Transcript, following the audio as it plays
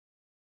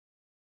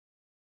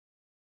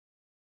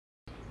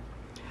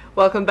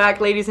Welcome back,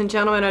 ladies and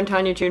gentlemen. I'm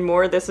Tanya June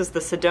Moore. This is the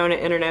Sedona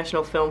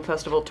International Film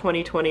Festival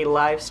 2020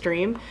 live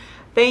stream.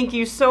 Thank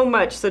you so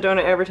much,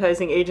 Sedona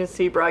Advertising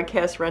Agency,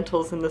 Broadcast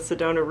Rentals, and the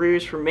Sedona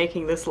Rouge for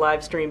making this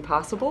live stream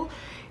possible.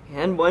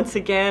 And once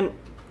again,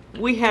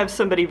 we have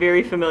somebody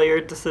very familiar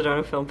at the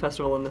Sedona Film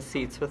Festival in the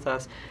seats with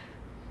us.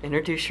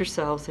 Introduce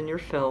yourselves and your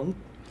film.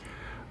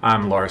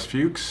 I'm Lars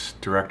Fuchs,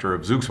 director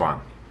of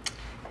ZUGSWANG.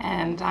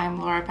 And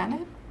I'm Laura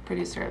Bennett,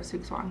 producer of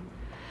Zugzwang.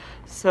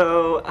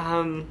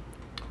 So,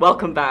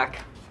 welcome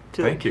back.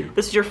 Thank you.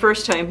 This is your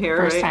first time here,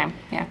 right? First time,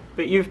 yeah.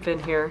 But you've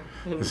been here.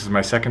 This is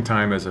my second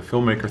time as a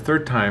filmmaker,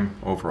 third time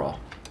overall.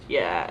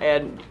 Yeah,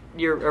 and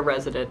you're a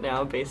resident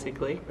now,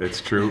 basically.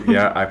 It's true.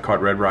 Yeah, I've caught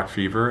Red Rock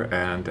fever,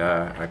 and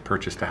I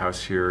purchased a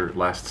house here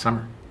last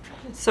summer.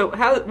 So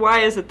why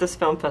is it this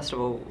film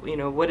festival? You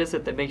know, what is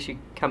it that makes you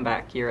come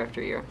back year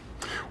after year?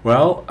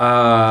 Well,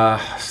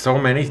 so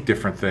many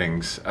different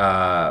things.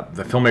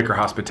 The filmmaker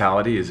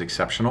hospitality is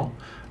exceptional.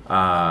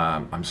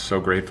 I'm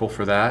so grateful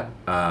for that.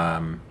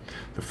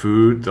 The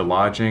food, the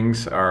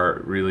lodgings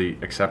are really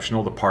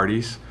exceptional, the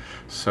parties.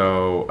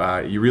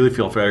 So you really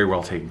feel very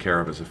well taken care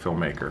of as a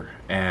filmmaker.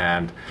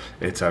 And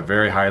it's a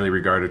very highly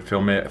regarded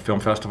film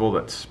festival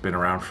that's been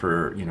around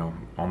for,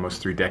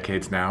 almost 3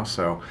 decades now.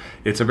 So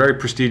it's a very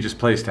prestigious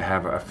place to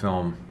have a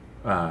film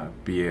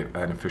be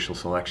an official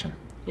selection.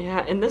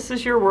 Yeah, and this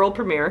is your world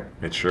premiere.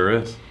 It sure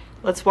is.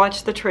 Let's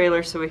watch the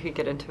trailer so we can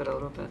get into it a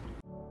little bit.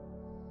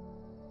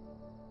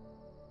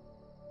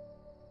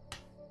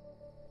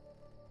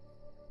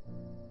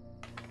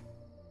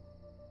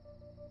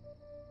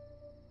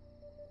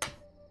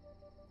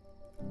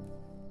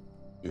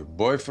 Your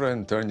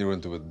boyfriend turned you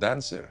into a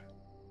dancer.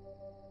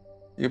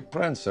 You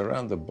prance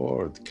around the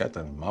board, cat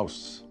and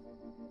mouse.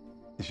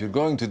 If you're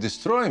going to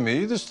destroy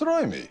me,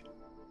 destroy me.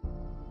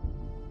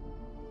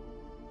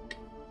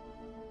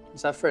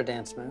 Is that for a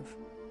dance move?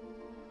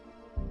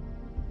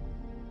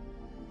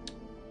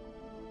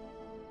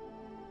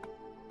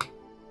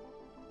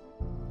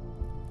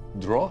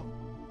 Draw?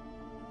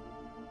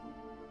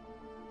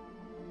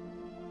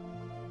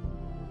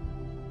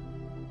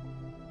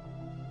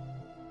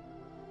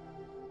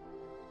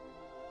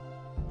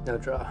 No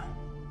draw.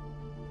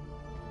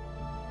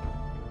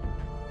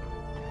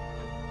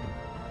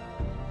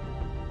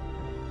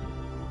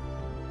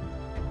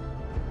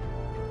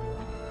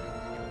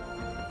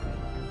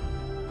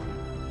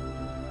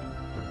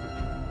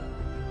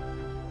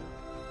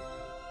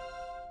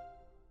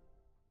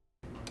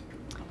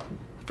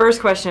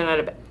 First question out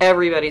of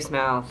everybody's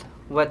mouth.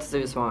 What's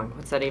Zugzwang?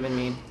 What's that even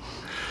mean?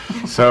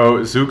 So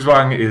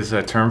Zugzwang is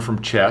a term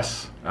from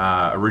chess,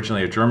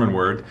 originally a German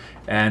word,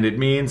 and it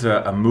means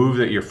a move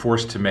that you're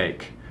forced to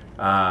make,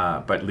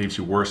 but leaves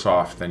you worse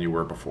off than you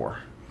were before.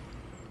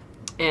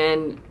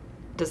 And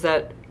does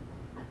that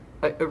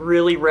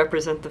really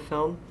represent the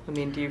film? I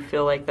mean, do you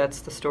feel like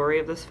that's the story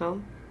of this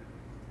film?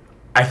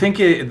 I think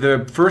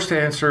the first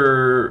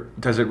answer,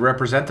 does it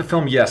represent the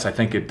film? Yes, I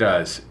think it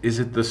does. Is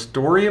it the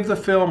story of the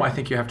film? I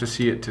think you have to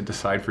see it to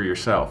decide for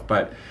yourself.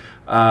 But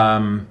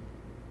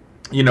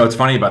it's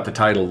funny about the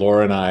title.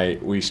 Laura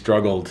and we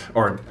struggled,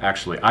 or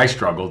actually I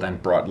struggled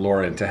and brought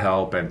Laura in to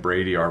help, and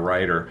Brady, our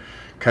writer,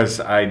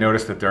 because I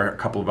noticed that there are a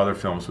couple of other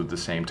films with the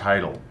same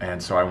title,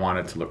 and so I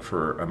wanted to look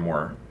for a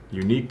more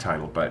unique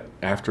title. But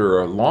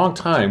after a long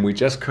time, we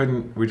just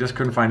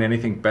couldn't find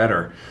anything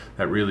better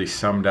that really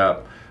summed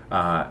up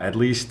at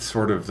least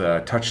sort of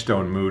the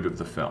touchstone mood of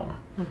the film.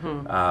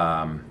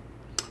 Mm-hmm.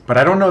 But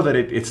I don't know that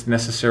it's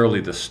necessarily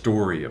the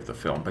story of the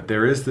film, but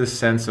there is this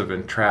sense of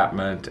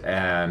entrapment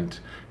and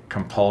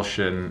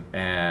compulsion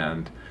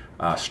and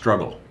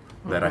struggle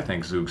that I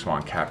think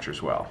Zugzwang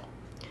captures well.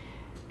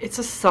 It's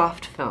a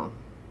soft film.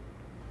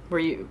 Were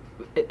you,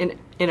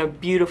 in a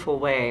beautiful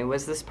way,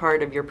 was this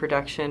part of your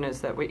production?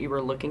 Is that what you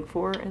were looking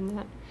for in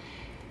that?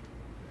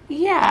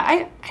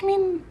 Yeah, I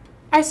mean,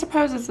 I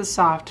suppose it's a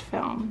soft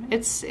film.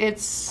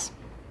 It's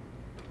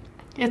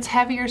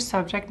heavier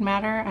subject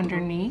matter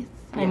underneath.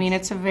 Yes. I mean,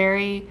 it's a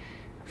very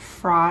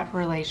fraught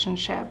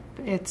relationship.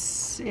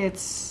 It's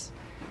a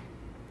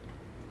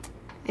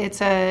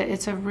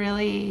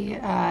really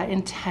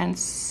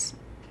intense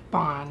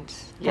bond.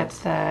 Yes.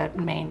 That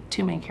the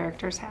two main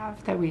characters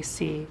have that we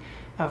see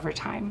over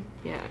time.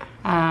 Yeah.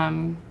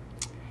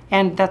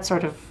 And that's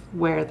sort of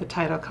where the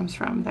title comes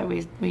from. That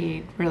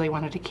we really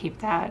wanted to keep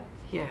that.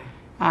 Yeah.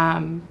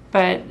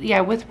 But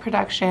yeah, with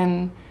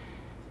production,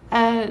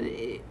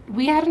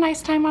 we had a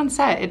nice time on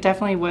set. It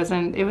definitely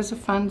wasn't. It was a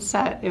fun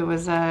set. It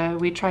was.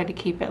 We tried to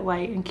keep it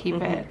light and keep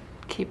it.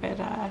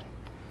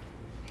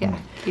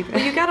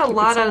 Well, you got a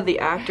lot out of the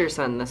actors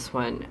on this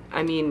one.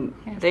 I mean,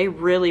 yeah. They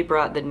really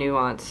brought the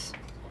nuance.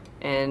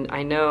 And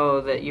I know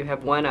that you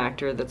have one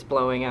actor that's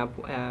blowing up,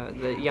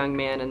 the young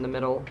man in the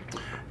middle.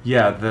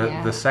 Yeah,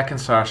 the second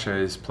Sasha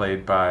is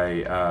played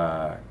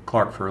by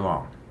Clark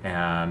Furlong.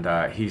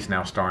 and he's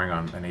now starring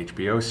on an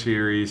HBO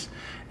series.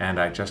 And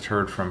I just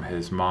heard from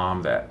his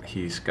mom that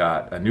he's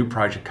got a new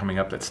project coming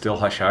up that's still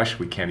hush-hush.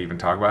 We can't even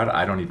talk about it.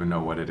 I don't even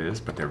know what it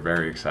is, but they're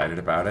very excited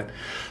about it.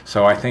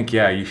 So I think,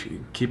 yeah, you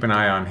should keep an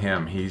eye on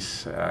him.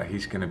 He's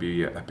going to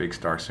be a big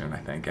star soon, I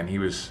think. And he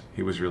was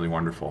really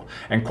wonderful.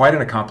 And quite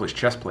an accomplished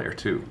chess player,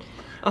 too,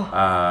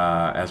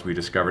 as we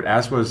discovered,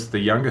 as was the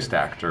youngest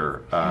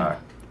actor,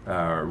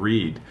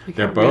 Reed.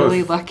 They're both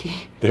really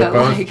lucky. They're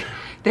both,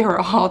 they were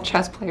all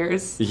chess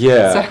players.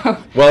 Yeah. So,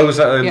 well, it was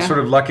sort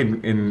of luck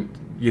in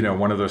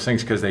one of those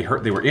things, because they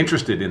were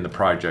interested in the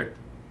project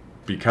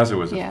because it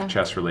was a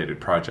chess-related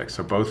project.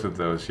 So both of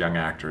those young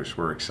actors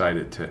were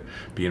excited to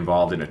be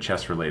involved in a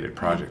chess-related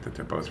project that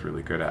they're both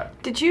really good at.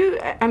 Did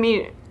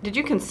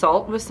you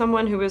consult with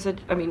someone who was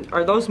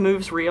are those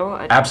moves real?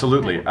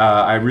 Absolutely.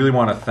 I really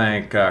want to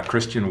thank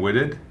Christian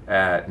Whitted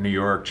at New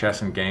York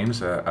Chess and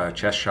Games, a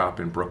chess shop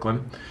in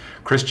Brooklyn.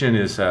 Christian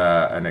is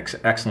an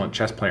excellent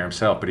chess player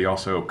himself, but he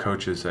also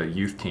coaches a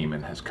youth team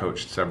and has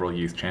coached several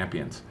youth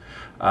champions.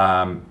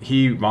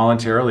 He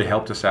voluntarily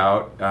helped us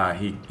out.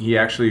 He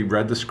actually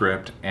read the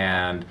script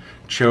and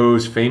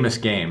chose famous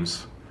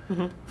games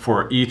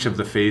for each of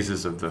the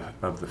phases of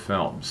the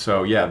film.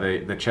 So yeah,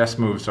 the chess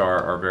moves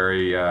are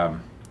very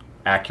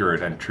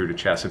accurate and true to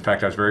chess. In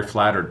fact, I was very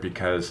flattered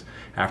because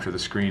after the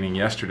screening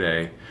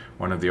yesterday,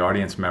 one of the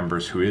audience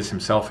members, who is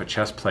himself a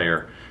chess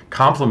player,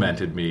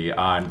 complimented me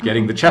on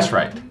getting the chess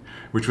right,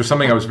 which was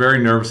something I was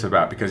very nervous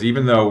about, because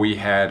even though we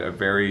had a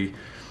very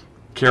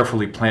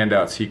carefully planned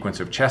out sequence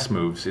of chess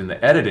moves in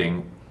the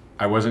editing,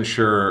 I wasn't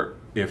sure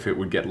if it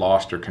would get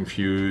lost or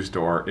confused,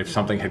 or if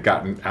something had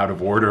gotten out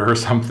of order or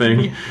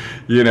something,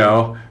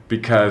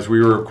 because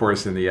we were, of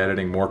course, in the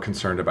editing more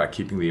concerned about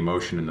keeping the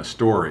emotion in the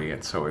story.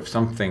 And so if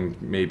something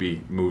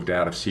maybe moved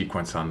out of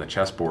sequence on the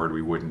chessboard,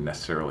 we wouldn't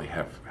necessarily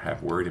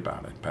have worried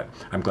about it. But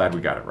I'm glad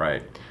we got it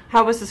right.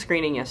 How was the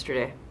screening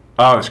yesterday?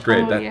 Oh, it was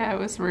great. Yeah, it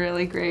was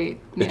really great.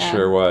 It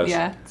sure was.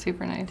 Yeah,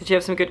 super nice. Did you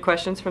have some good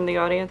questions from the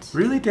audience?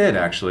 Really did,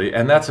 actually.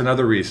 And that's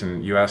another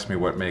reason you asked me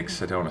what makes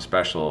Sedona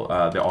special,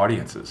 the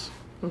audiences.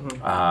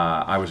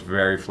 I was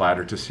very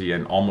flattered to see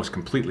an almost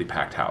completely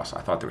packed house.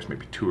 I thought there was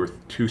maybe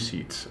two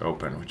seats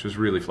open, which was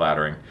really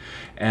flattering.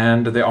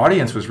 And the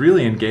audience was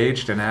really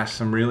engaged and asked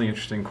some really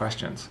interesting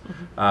questions.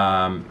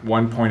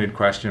 One pointed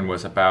question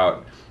was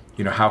about,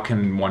 how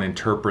can one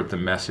interpret the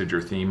message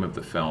or theme of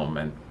the film?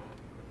 And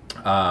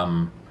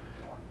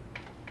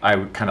I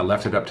kind of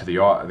left it up to the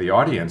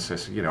audience.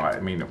 As,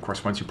 of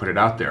course, once you put it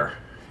out there,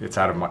 it's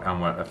out of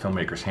a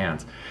filmmaker's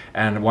hands.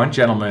 And one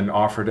gentleman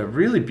offered a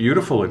really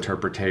beautiful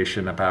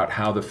interpretation about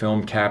how the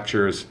film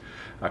captures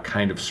a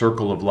kind of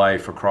circle of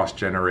life across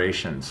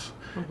generations.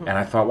 And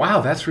I thought,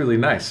 wow, that's really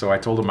nice. So I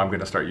told him I'm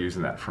going to start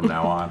using that from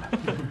now on.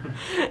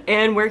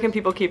 And where can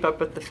people keep up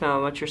with the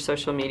film? What's your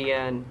social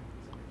media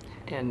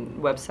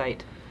and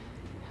website?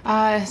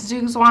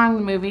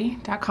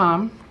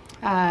 ZUGSWANGThemovie.com.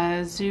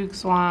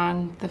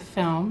 Zugzwang the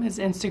film is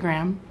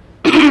Instagram,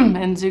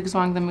 and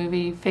Zugzwang the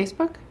movie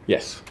Facebook.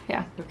 Yes.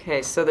 Yeah.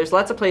 Okay, so there's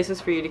lots of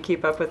places for you to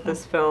keep up with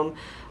this film.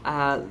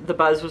 The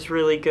buzz was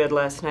really good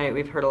last night.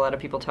 We've heard a lot of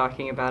people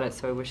talking about it,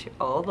 so I wish you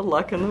all the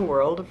luck in the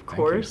world, of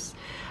course.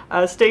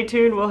 Stay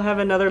tuned. We'll have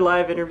another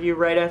live interview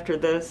right after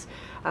this.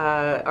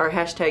 Our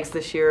hashtags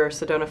this year are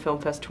Sedona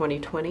Film Fest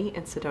 2020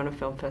 and Sedona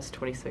Film Fest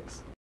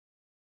 26.